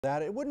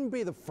That it wouldn't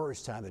be the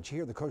first time that you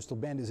hear the coastal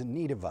bend is in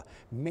need of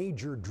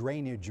major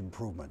drainage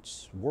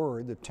improvements.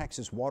 Word, the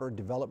Texas Water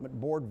Development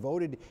Board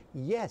voted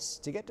yes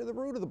to get to the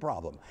root of the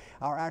problem.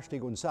 Our Ashley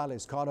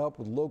Gonzalez caught up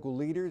with local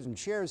leaders and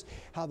shares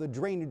how the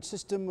drainage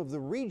system of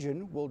the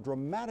region will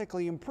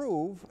dramatically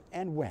improve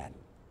and when.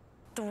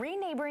 3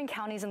 neighboring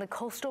counties in the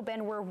coastal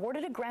bend were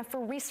awarded a grant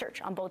for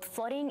research on both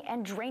flooding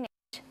and drainage.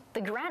 The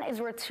grant is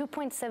worth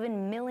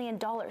 $2.7 million,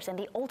 and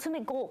the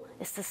ultimate goal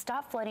is to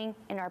stop flooding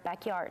in our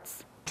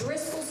backyards.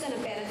 Driscoll's going to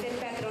benefit,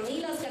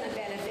 Petronila's going to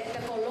benefit, the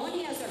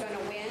Colonias are going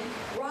to win,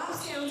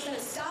 Robstown's going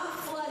to stop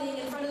flooding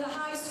in front of the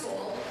high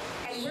school,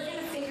 and we're going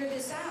to figure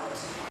this out.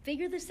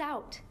 Figure this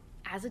out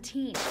as a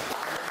team.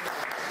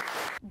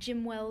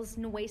 Jim Wells,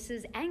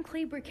 Nueces and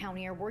Kleberg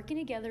County are working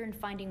together and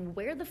finding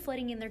where the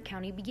flooding in their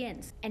county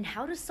begins and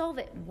how to solve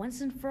it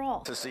once and for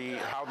all. To see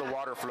how the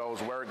water flows,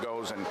 where it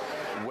goes, and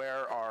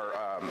where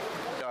our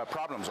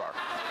problems are.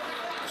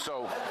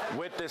 So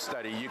with this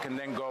study, you can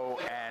then go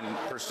and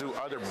pursue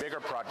other bigger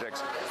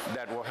projects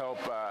that will help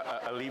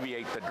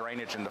alleviate the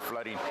drainage and the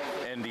flooding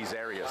in these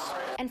areas.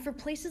 And for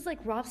places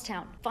like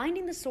Robstown,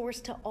 finding the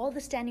source to all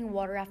the standing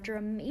water after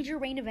a major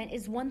rain event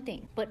is one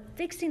thing, but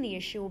fixing the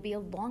issue will be a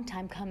long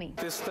time coming.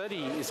 This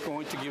study is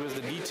going to give us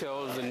the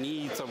details, the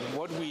needs of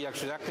what we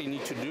exactly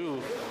need to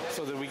do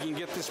so that we can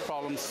get this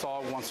problem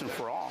solved once and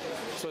for all.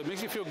 So it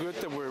makes me feel good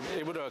that we're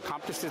able to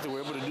accomplish this, that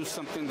we're able to do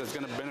something that's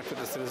going to benefit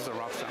the citizens of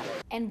Robstown.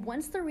 And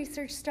once the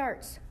research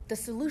starts, the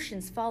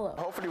solutions follow.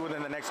 Hopefully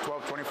within the next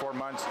 12, 24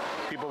 months,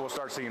 people will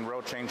start seeing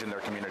real change in their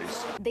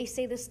communities. They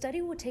say the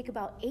study will take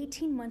about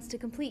 18 months to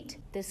complete.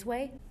 This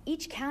way,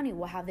 each county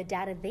will have the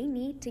data they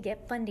need to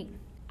get funding.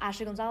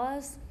 Ashley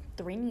Gonzalez,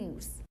 3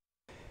 News.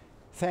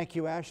 Thank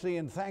you, Ashley,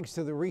 and thanks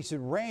to the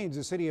recent rains,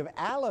 the city of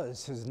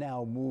Alice has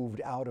now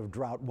moved out of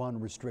Drought 1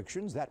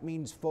 restrictions. That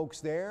means folks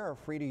there are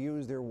free to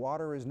use their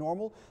water as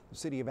normal. The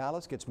city of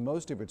Alice gets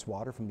most of its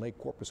water from Lake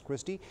Corpus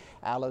Christi.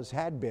 Alice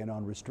had been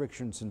on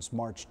restrictions since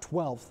March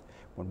 12th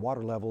when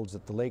water levels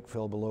at the lake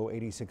fell below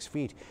 86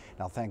 feet.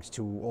 Now, thanks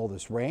to all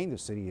this rain, the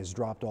city has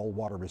dropped all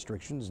water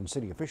restrictions, and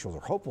city officials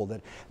are hopeful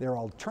that their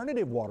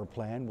alternative water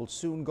plan will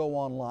soon go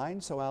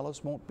online so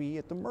Alice won't be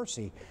at the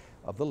mercy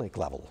of the lake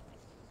level.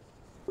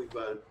 We've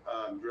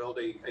drilled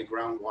a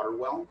groundwater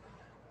well.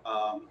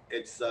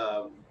 It's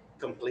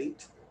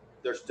complete.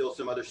 There's still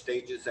some other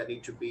stages that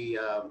need to be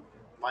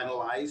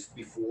finalized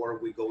before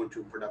we go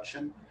into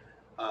production.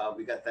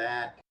 We got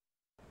that.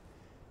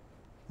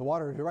 The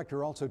water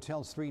director also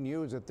tells 3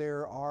 News that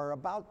there are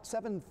about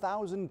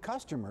 7,000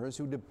 customers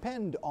who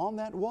depend on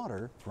that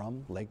water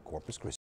from Lake Corpus Christi.